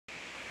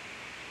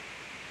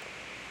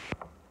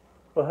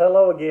Well,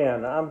 hello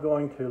again. I'm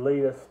going to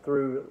lead us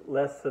through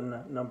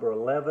lesson number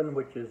 11,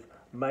 which is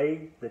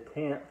May the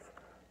 10th,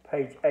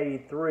 page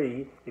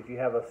 83, if you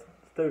have a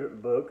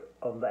student book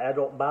on the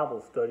Adult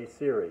Bible Study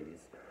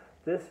series.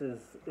 This is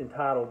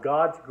entitled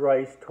God's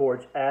Grace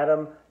Towards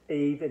Adam,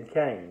 Eve, and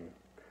Cain.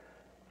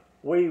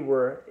 We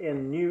were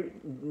in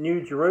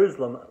New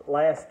Jerusalem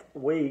last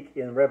week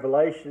in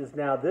Revelations.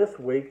 Now this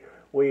week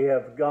we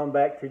have gone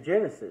back to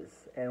Genesis,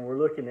 and we're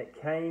looking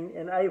at Cain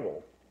and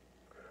Abel.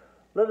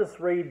 Let us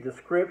read the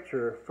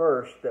scripture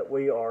first that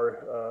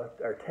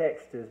our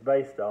text is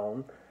based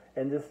on.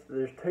 And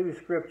there's two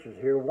scriptures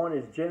here. One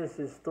is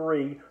Genesis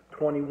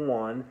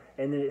 3:21,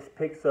 and then it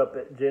picks up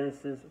at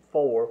Genesis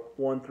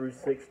 4:1 through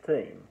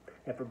 16.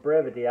 And for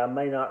brevity, I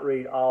may not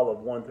read all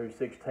of 1 through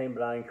 16,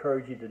 but I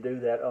encourage you to do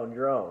that on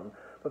your own.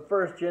 But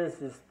first,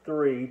 Genesis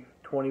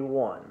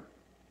 3:21.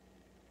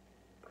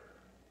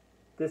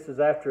 This is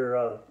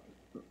after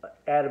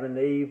Adam and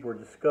Eve were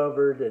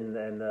discovered,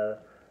 and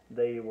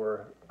they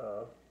were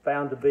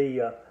found to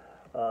be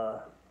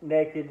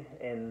naked,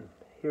 and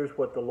here's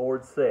what the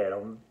Lord said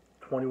on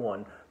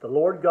 21. The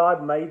Lord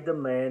God made the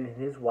man and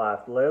his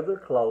wife leather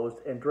clothes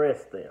and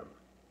dressed them.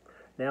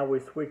 Now we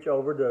switch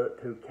over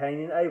to Cain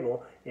and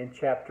Abel in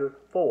chapter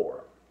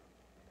 4.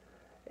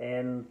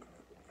 And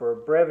for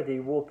brevity,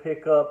 we'll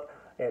pick up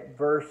at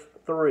verse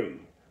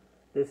 3.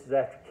 This is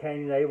after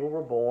Cain and Abel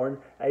were born.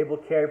 Abel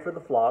cared for the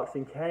flocks,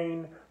 and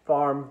Cain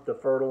farmed the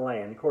fertile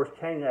land. Of course,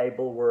 Cain and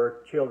Abel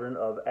were children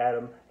of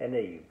Adam and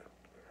Eve,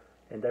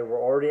 and they were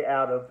already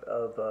out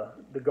of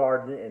the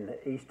garden in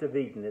the east of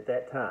Eden at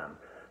that time.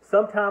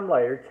 Sometime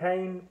later,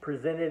 Cain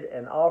presented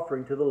an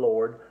offering to the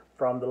Lord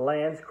from the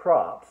land's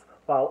crops,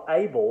 while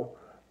Abel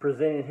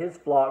presented his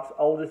flock's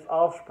oldest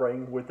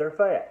offspring with their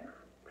fat.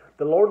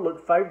 The Lord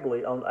looked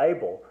favorably on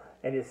Abel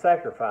and his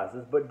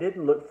sacrifices, but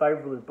didn't look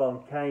favorably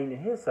upon Cain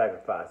and his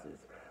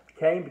sacrifices.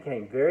 Cain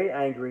became very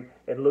angry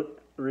and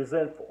looked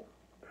resentful.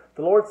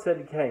 The Lord said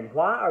to Cain,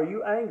 "Why are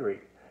you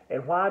angry,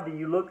 and why do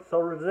you look so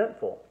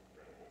resentful?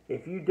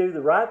 If you do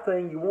the right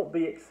thing, you won't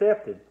be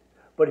accepted.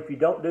 But if you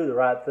don't do the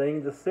right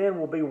thing, the sin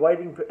will be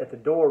waiting at the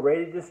door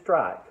ready to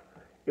strike.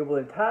 It will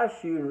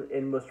entice you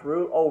and must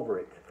rule over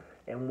it."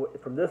 And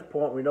from this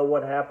point, we know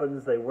what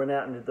happens. They went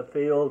out into the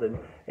field,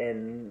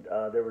 and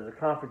there was a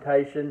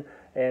confrontation,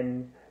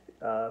 and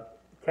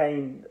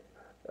Cain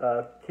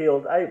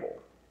killed Abel.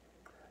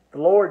 The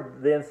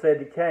Lord then said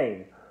to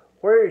Cain,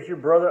 "Where is your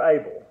brother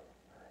Abel?"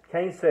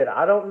 Cain said,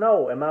 "I don't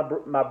know. Am I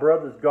my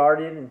brother's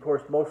guardian?" And of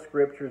course, most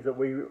scriptures that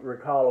we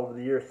recall over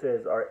the years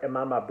says, "Am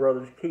I my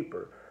brother's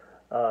keeper?"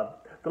 The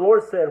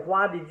Lord said,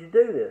 "Why did you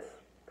do this?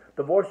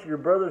 The voice of your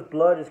brother's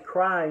blood is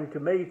crying to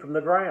me from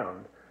the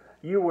ground.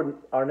 You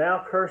are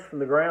now cursed from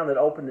the ground that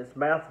opened its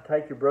mouth to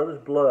take your brother's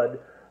blood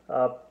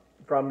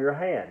from your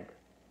hand.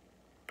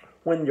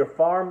 When you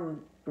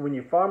farm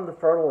the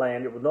fertile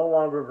land, it will no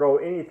longer grow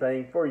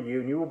anything for you,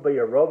 and you will be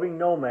a roving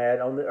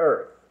nomad on the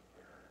earth."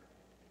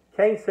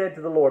 Cain said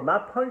to the Lord, "My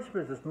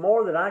punishment is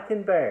more than I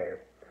can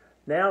bear.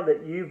 Now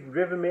that you've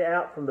driven me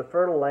out from the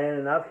fertile land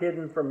and I've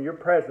hidden from your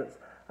presence,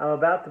 I'm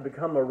about to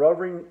become a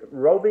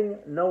roving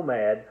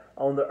nomad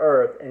on the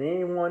earth, and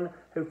anyone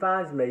who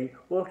finds me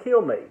will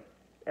kill me."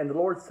 And the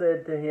Lord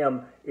said to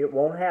him, "It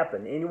won't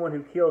happen. Anyone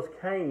who kills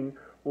Cain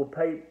will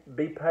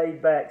be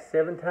paid back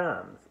 7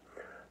 times.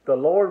 The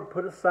Lord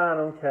put a sign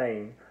on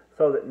Cain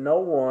so that no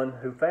one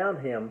who found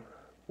him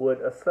would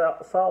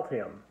assault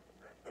him.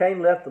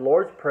 Cain left the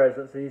Lord's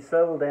presence, and he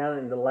settled down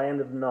in the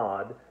land of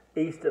Nod,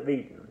 east of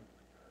Eden.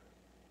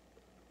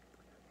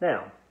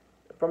 Now,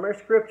 from our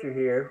scripture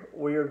here,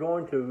 we are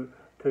going to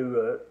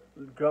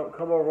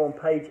come over on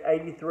page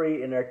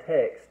 83 in our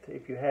text,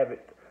 if you have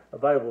it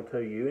available to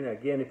you. And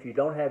again, if you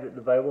don't have it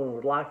available and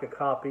would like a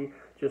copy,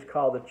 just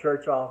call the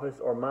church office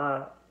or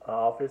my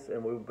office,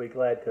 and we will be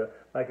glad to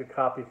make a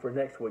copy for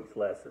next week's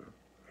lesson.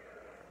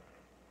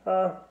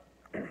 The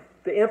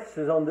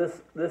emphasis on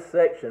this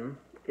section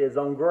is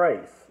on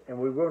grace, and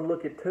we're going to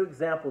look at 2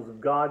 examples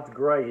of God's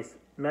grace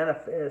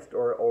manifest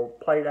or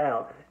played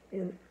out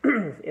in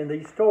in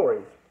these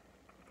stories.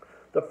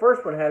 The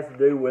first one has to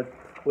do with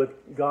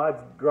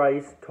God's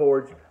grace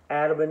towards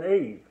Adam and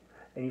Eve.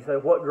 And you say,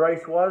 what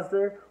grace was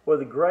there? Well,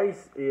 the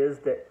grace is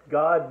that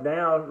God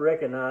now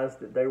recognized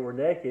that they were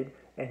naked,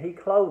 and He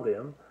clothed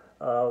them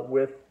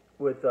with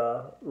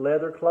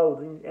leather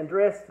clothing and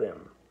dressed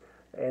them.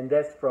 And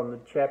that's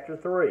from chapter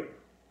 3.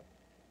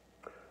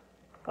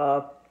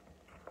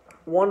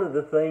 One of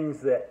the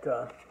things that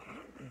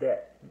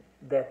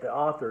the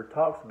author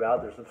talks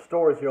about, there's some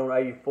stories here on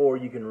 84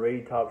 you can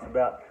read, talks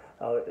about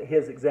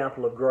his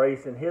example of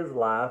grace in his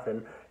life,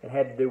 and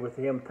had to do with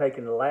him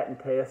taking the Latin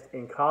test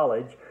in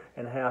college,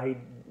 and how he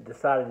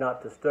decided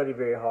not to study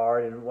very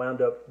hard and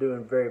wound up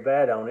doing very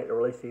bad on it, or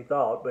at least he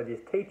thought, but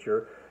his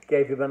teacher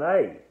gave him an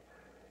A,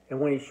 and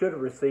when he should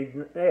have received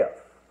an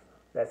F.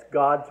 That's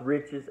God's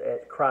riches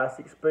at Christ's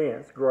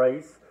expense,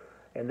 grace,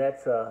 and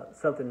that's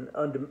something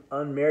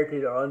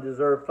unmerited or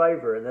undeserved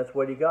favor, and that's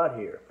what he got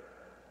here.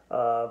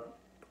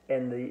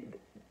 And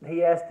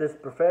he asked this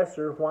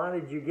professor, "Why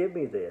did you give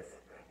me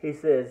this?" He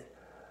says,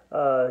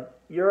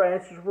 Your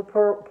answers were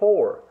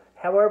poor.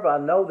 However, I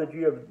know that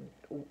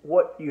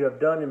what you have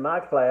done in my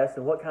class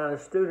and what kind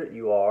of student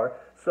you are,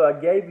 so I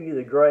gave you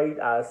the grade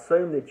I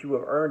assumed that you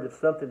have earned if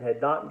something had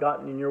not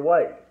gotten in your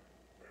way.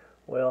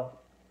 Well,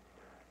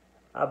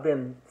 I've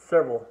been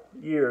several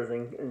years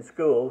in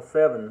school,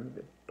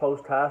 7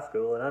 post-high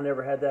school, and I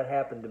never had that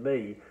happen to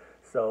me.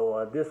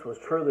 So this was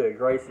truly a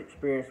grace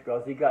experience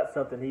because he got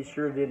something he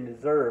sure didn't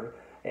deserve,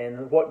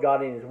 and what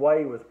got in his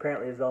way was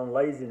apparently his own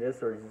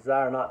laziness or his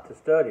desire not to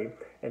study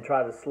and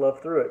try to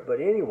slough through it. But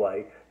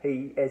anyway,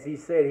 as he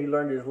said, he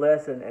learned his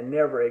lesson and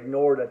never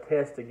ignored a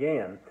test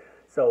again.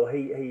 So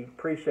he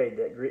appreciated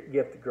that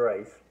gift of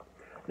grace.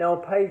 Now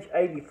on page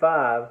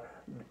 85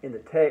 in the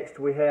text,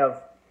 we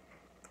have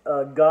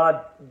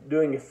God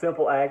doing a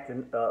simple act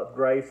of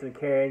grace and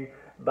caring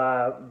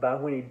by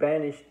when he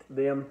banished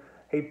them,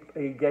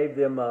 he gave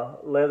them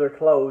leather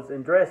clothes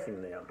and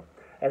dressing them.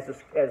 As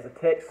the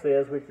text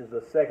says, which is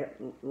the second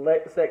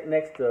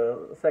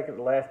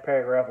to last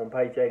paragraph on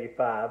page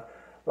 85,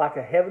 like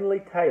a heavenly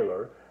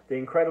tailor, the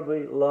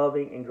incredibly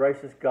loving and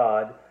gracious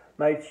God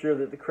made sure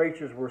that the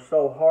creatures who were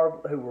so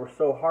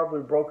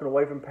horribly broken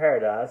away from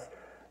paradise,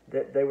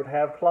 that they would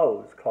have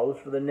clothes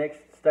for the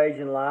next stage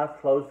in life,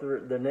 clothes for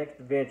the next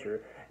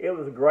adventure. It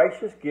was a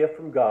gracious gift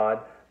from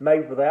God,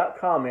 made without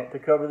comment to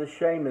cover the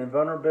shame and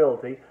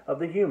vulnerability of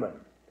the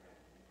human.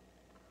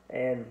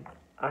 And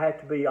I have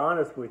to be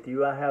honest with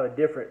you, I have a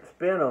different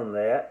spin on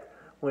that.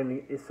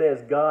 When it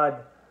says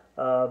God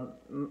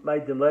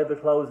made them leather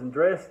clothes and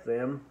dressed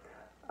them,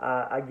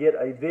 I get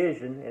a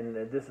vision, and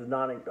this is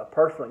not a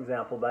personal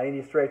example by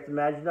any stretch of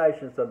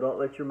imagination, so don't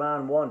let your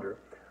mind wander.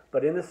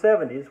 But in the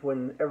 70s,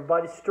 when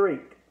everybody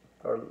streaked,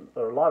 or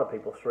a lot of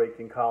people streaked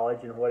in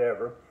college and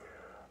whatever,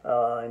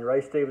 and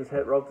Ray Stevens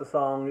wrote the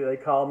song, They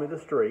Call Me the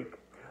Streak,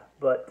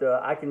 but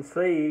I can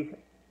see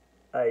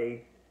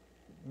a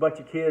bunch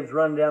of kids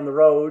running down the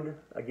road,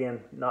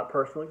 again, not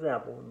personal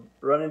example,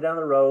 running down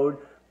the road,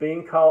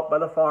 being caught by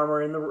the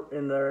farmer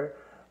in their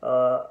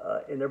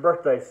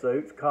birthday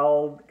suits,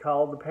 called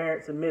the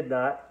parents at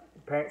midnight.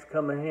 The parents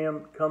come to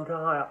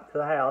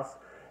the house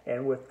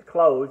and with the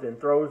clothes, and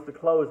throws the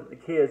clothes at the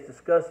kids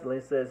disgustedly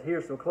and says,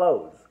 "Here's some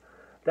clothes."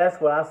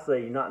 That's what I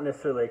see, not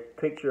necessarily a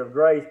picture of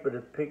grace, but a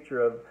picture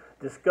of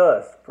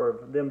disgust for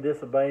them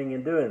disobeying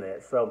and doing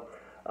that. So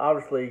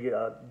obviously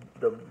the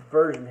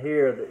version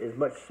here is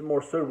much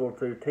more suitable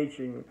to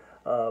teaching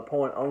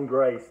point on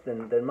grace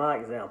than my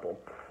example.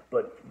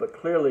 But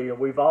clearly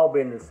we've all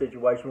been in a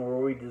situation where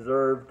we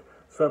deserved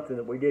something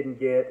that we didn't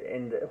get,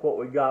 and what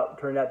we got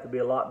turned out to be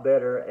a lot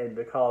better, and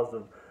because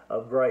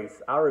of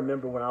grace. I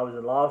remember when I was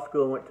in law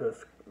school, went to a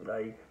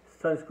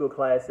Sunday school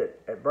class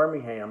at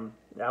Birmingham,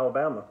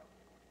 Alabama.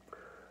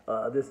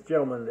 This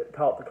gentleman that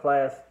taught the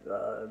class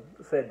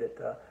said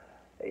that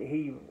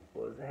he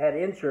had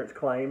an insurance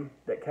claim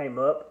that came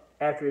up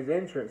after his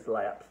insurance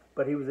lapsed,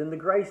 but he was in the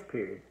grace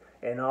period,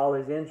 and all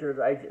his insurance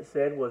agent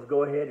said was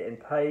go ahead and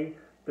pay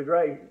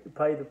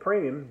the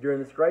premium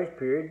during this grace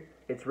period.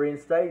 It's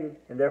reinstated,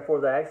 and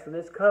therefore the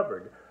accident is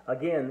covered.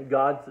 Again,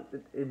 God's,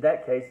 in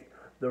that case,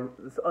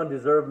 this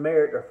undeserved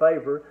merit or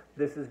favor.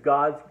 This is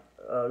God's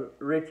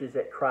riches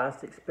at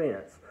Christ's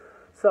expense.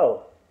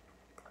 So,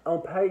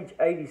 on page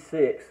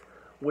 86,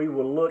 we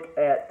will look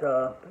at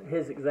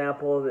his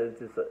example.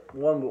 It's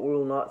one that we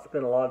will not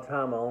spend a lot of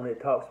time on.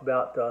 It talks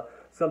about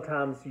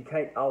sometimes you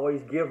can't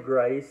always give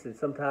grace, and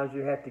sometimes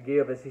you have to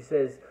give, as he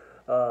says,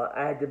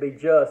 I had to be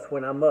just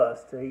when I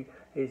must.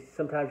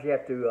 Sometimes you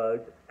have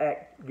to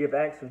give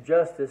acts of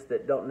justice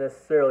that don't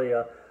necessarily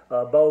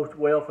bode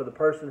well for the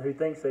person who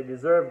thinks they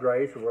deserve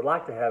grace or would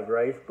like to have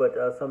grace, but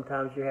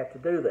sometimes you have to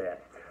do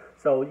that.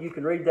 So you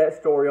can read that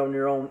story on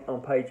your own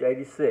on page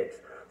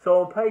 86.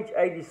 So on page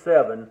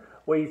 87,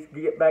 we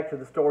get back to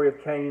the story of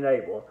Cain and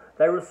Abel.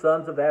 They were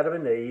sons of Adam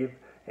and Eve,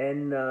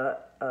 and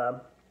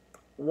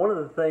one of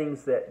the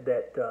things that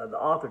the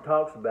author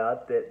talks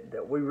about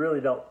that we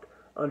really don't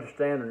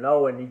understand or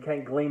know, and you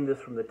can't glean this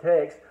from the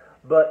text,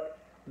 but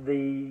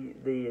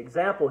the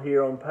example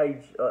here on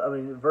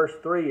verse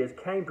 3 is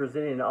Cain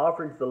presenting an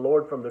offering to the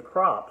Lord from the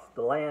crops,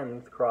 the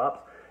land's crops,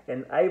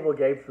 and Abel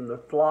gave from the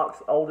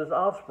flock's oldest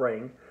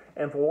offspring.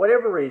 And for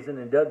whatever reason,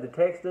 and the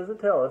text doesn't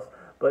tell us,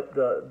 but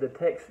the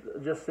text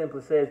just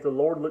simply says the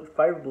Lord looked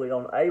favorably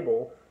on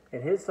Abel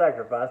and his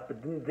sacrifice,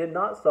 but did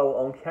not so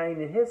on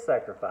Cain and his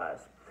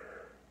sacrifice.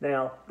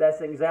 Now,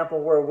 that's an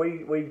example where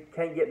we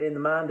can't get in the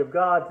mind of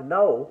God to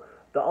know.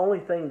 The only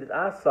thing that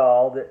I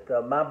saw that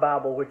my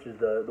Bible, which is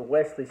the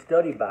Wesley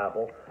Study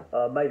Bible,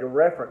 made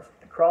a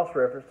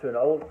cross-reference to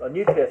a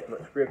New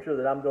Testament scripture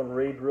that I'm going to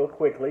read real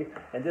quickly,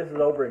 and this is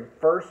over in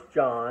 1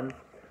 John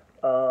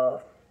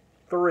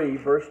 3,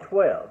 verse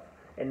 12.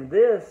 And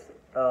this,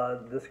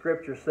 the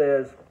scripture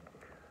says,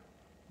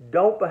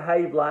 "Don't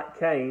behave like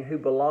Cain, who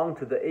belonged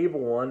to the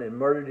evil one and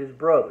murdered his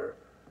brother."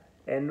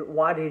 And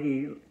why did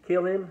he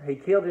kill him? He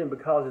killed him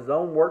because his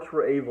own works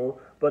were evil,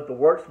 but the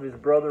works of his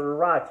brother were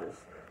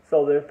righteous.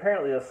 So there's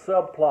apparently a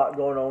subplot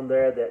going on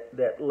there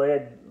that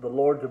led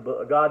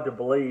God to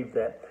believe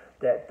that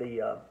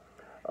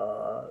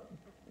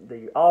the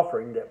the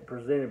offering that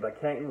presented by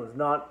Cain was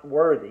not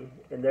worthy,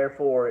 and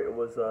therefore it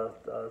was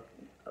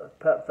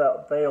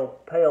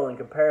pale in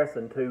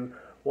comparison to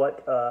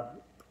what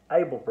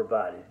Abel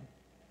provided.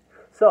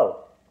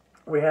 So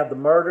we have the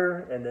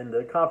murder, and then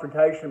the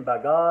confrontation by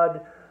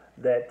God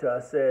that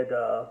said,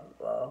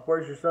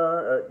 "Where's your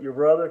son, your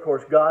brother?" Of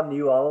course, God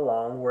knew all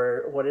along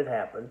what had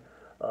happened,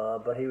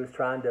 but He was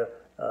trying to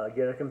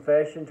get a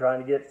confession, trying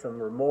to get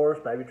some remorse,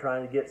 maybe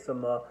trying to get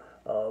some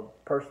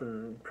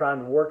person trying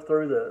to work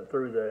through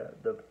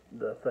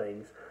the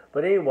things.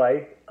 But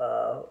anyway,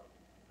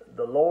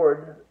 the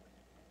Lord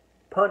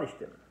punished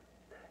him,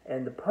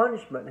 and the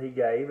punishment He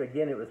gave,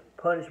 again, it was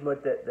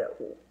punishment that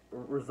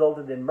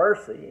resulted in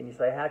mercy. And you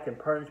say, how can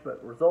punishment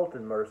result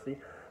in mercy?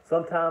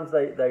 Sometimes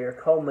they are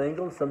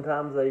commingled.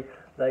 Sometimes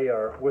they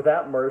are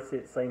without mercy,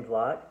 it seems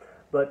like.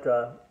 But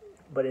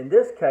in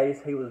this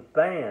case, he was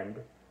banned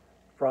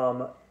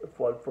from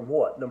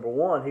what? Number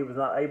one, he was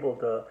not able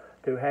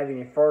to have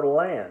any fertile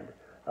land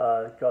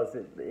because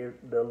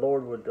the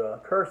Lord would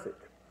curse it.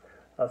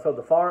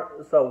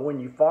 So when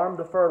you farm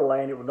the fertile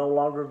land, it will no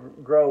longer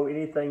grow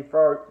anything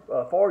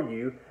for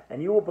you,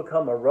 and you will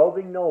become a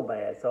roving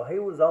nomad. So he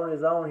was on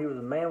his own. He was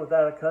a man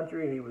without a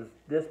country. He was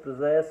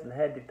dispossessed and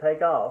had to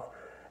take off.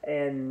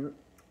 And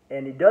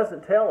He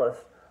doesn't tell us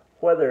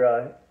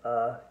whether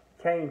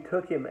Cain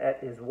took him at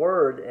his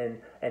word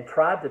and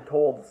tried to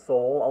toil the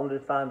soil, only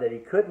to find that he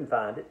couldn't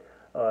find it.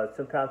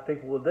 Sometimes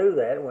people will do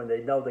that when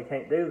they know they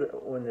can't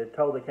when they're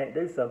told they can't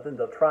do something,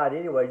 they'll try it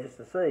anyway just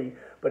to see.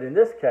 But in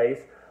this case,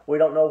 we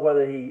don't know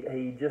whether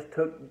he just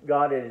took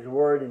God at His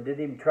word and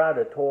didn't even try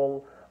to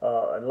toil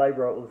and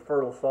labor with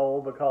fertile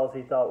soil because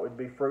he thought it would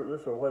be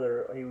fruitless, or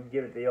whether he would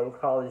give it the old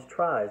college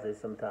try, as they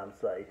sometimes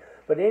say.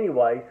 But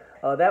anyway,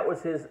 that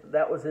was his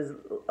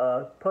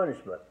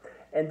punishment.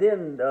 And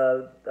then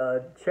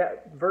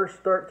verse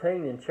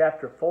 13 in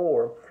chapter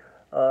 4,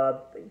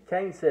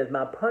 Cain says,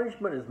 "My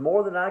punishment is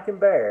more than I can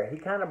bear." He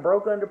kind of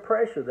broke under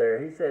pressure there.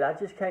 He said, "I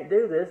just can't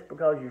do this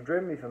because you've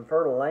driven me from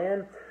fertile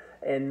land,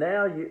 and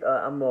now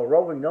I'm a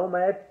roving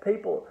nomad.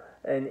 People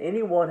and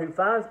anyone who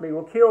finds me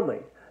will kill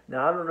me."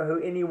 Now, I don't know who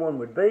anyone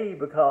would be,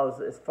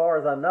 because as far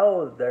as I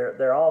know,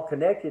 they're all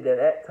connected at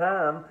that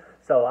time,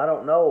 so I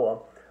don't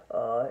know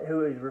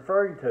who he's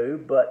referring to,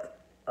 but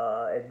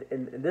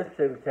in this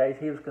particular case,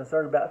 he was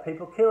concerned about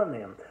people killing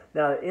him.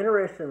 Now,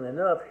 interestingly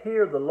enough,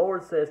 here the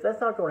Lord says,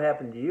 that's not going to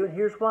happen to you, and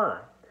here's why.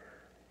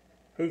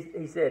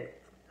 He said,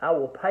 "I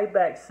will pay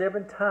back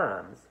 7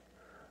 times."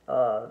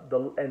 And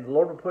the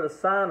Lord will put a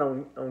sign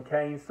on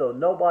Cain so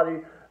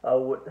nobody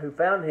who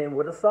found him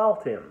would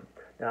assault him.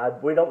 Now,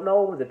 we don't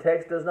know. The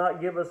text does not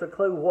give us a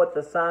clue what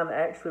the sign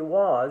actually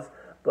was,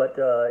 but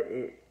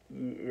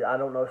I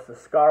don't know if it's a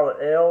scarlet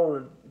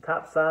L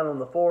type sign on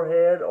the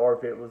forehead, or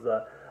if it was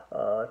a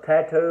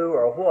tattoo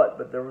or what,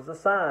 but there was a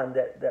sign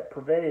that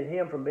prevented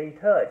him from being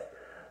touched.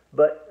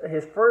 But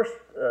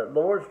the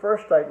Lord's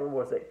first statement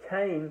was that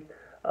Cain,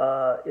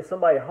 if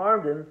somebody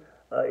harmed him,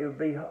 it would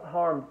be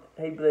harmed.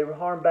 They were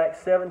harmed back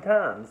 7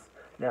 times.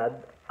 Now,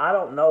 I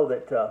don't know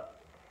that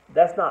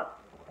that's not.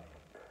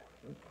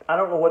 I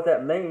don't know what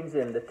that means,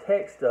 and the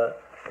text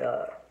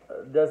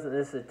doesn't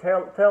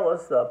necessarily tell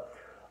us.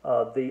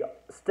 The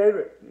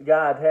student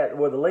guide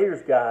the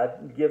leader's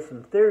guide gives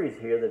some theories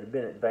here that have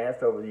been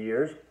advanced over the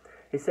years.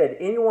 He said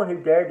anyone who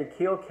dared to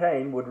kill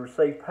Cain would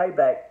receive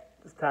payback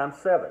times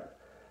 7.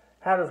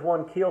 How does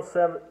one kill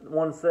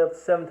oneself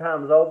 7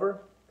 times over?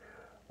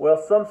 Well,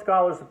 some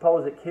scholars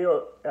suppose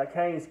that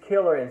Cain's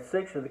killer and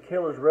 6 of the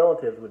killer's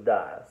relatives would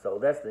die. So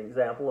that's an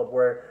example of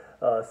where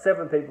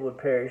 7 people would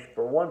perish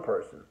for one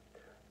person.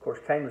 Of course,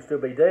 Cain would still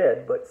be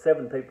dead, but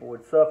 7 people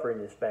would suffer in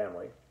his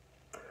family.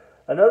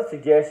 Another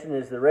suggestion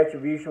is that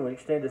retribution would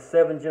extend to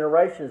 7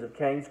 generations of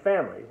Cain's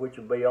family, which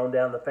would be on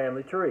down the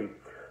family tree.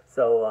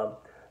 So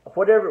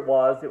whatever it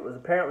was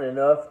apparently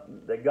enough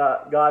that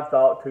God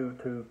thought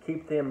to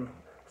keep them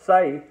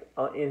safe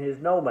in his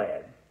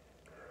nomad.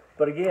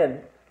 But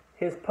again,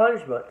 his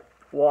punishment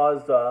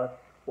was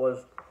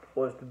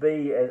to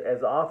be,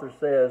 as the author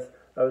says,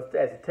 as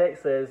the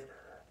text says,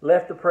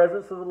 left the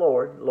presence of the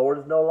Lord. The Lord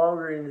is no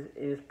longer in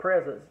his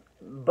presence,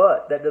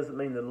 but that doesn't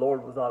mean the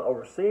Lord was not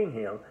overseeing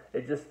him.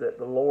 It's just that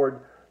the Lord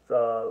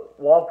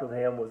walk with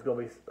him was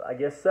going to be, I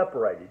guess,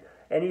 separated.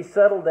 And he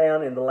settled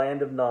down in the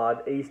land of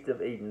Nod, east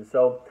of Eden.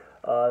 So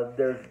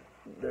the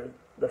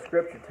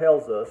scripture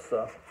tells us,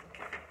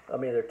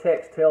 the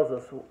text tells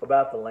us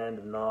about the land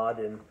of Nod,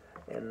 and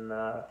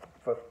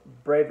for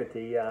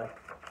brevity, I'm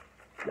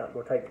not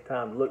going to take the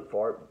time to look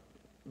for it,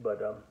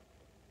 but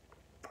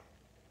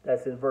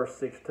that's in verse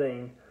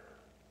 16.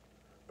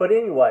 But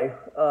anyway,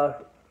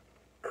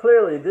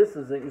 clearly this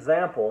is an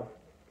example.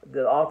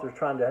 The author's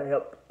trying to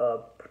help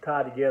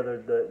tie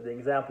together the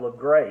example of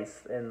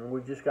grace, and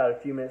we've just got a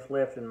few minutes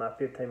left in my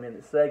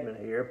 15-minute segment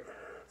here.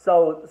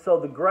 So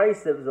the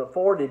grace that was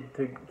afforded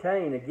to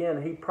Cain,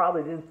 again, he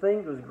probably didn't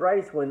think it was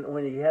grace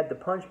when he had the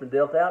punishment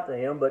dealt out to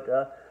him, but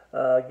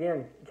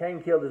again,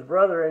 Cain killed his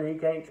brother, and he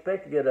can't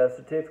expect to get a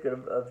certificate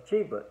of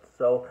achievement.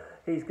 So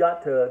he's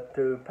got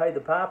to pay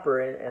the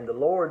piper, and the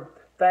Lord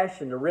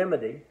fashioned a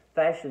remedy,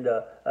 fashioned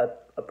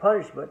a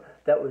punishment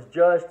that was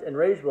just and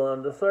reasonable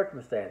under the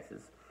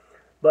circumstances,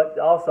 but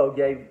also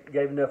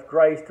gave enough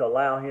grace to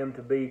allow him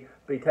to be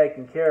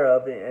taken care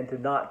of and to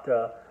not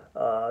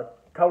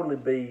totally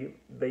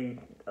be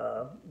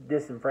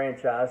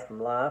disenfranchised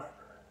from life,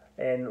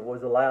 and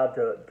was allowed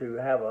to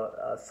have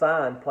a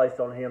sign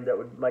placed on him that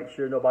would make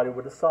sure nobody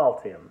would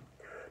assault him.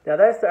 Now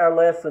that's our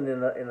lesson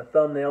in a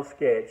thumbnail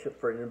sketch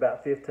for in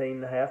about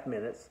 15.5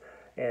 minutes.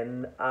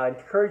 And I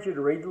encourage you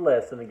to read the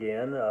lesson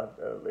again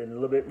in a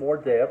little bit more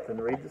depth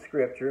and read the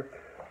scripture.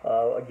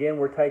 Again,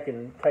 we're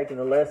taking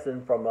the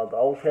lesson from the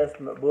Old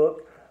Testament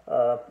book,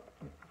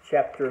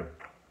 chapter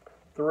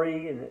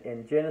 3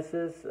 in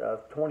Genesis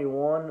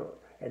 21,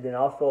 and then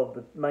also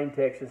the main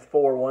text is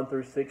 4:1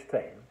 through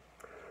 16.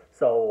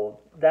 So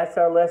that's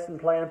our lesson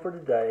plan for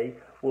today.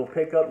 We'll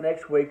pick up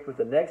next week with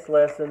the next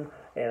lesson,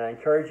 and I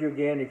encourage you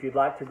again, if you'd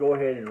like to go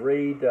ahead and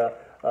read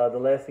the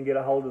lesson, get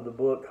a hold of the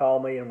book, call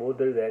me, and we'll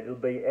do that. It'll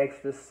be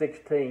Exodus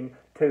 16,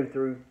 2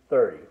 through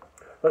 30.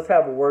 Let's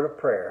have a word of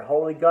prayer.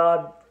 Holy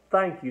God,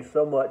 thank you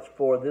so much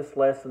for this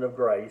lesson of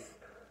grace.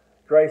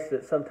 Grace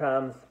that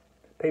sometimes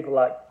people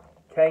like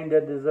Cain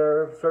didn't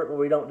deserve. Certainly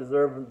we don't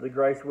deserve the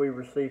grace we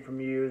receive from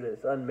you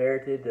that's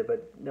unmerited,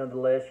 but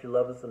nonetheless you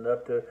love us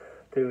enough to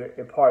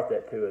impart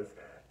that to us.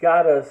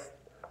 Guide us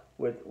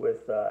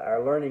with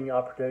our learning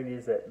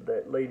opportunities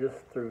that lead us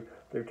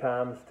through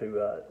times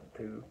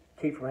to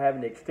keep from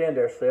having to extend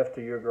ourselves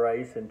to your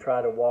grace and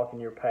try to walk in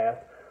your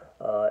path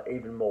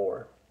even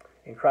more.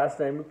 In Christ's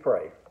name we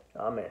pray.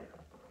 Amen.